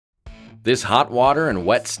This hot water and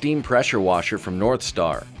wet steam pressure washer from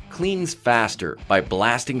NorthStar cleans faster by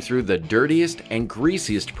blasting through the dirtiest and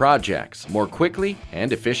greasiest projects more quickly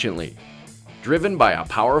and efficiently. Driven by a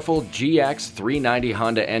powerful GX390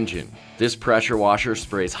 Honda engine, this pressure washer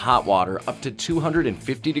sprays hot water up to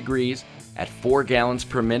 250 degrees at 4 gallons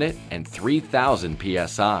per minute and 3,000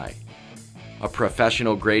 PSI. A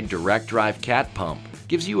professional-grade direct drive cat pump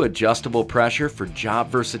gives you adjustable pressure for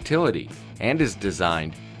job versatility and is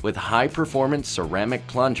designed with high-performance ceramic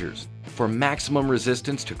plungers for maximum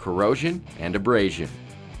resistance to corrosion and abrasion.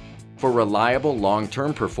 For reliable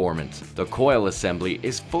long-term performance, the coil assembly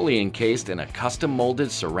is fully encased in a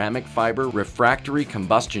custom-molded ceramic fiber refractory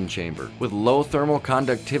combustion chamber with low thermal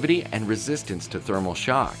conductivity and resistance to thermal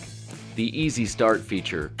shock. The Easy Start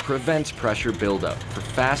feature prevents pressure buildup for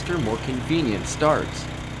faster, more convenient starts.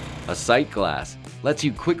 A sight glass lets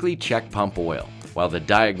you quickly check pump oil, while the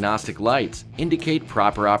diagnostic lights indicate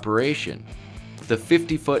proper operation. The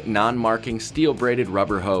 50-foot non-marking steel-braided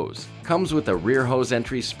rubber hose comes with a rear hose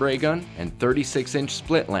entry spray gun and 36-inch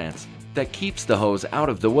split lance that keeps the hose out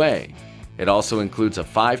of the way. It also includes a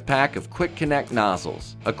 5-pack of Quick Connect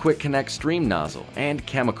nozzles, a Quick Connect stream nozzle, and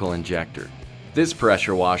chemical injector. This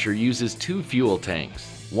pressure washer uses 2 fuel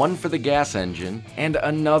tanks, one for the gas engine and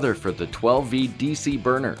another for the 12V DC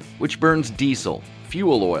burner, which burns diesel,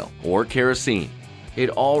 fuel oil, or kerosene. It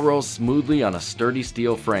all rolls smoothly on a sturdy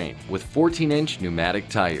steel frame with 14-inch pneumatic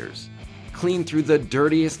tires. Clean through the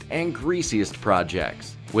dirtiest and greasiest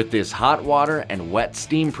projects with this hot water and wet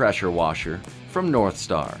steam pressure washer from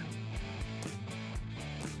NorthStar.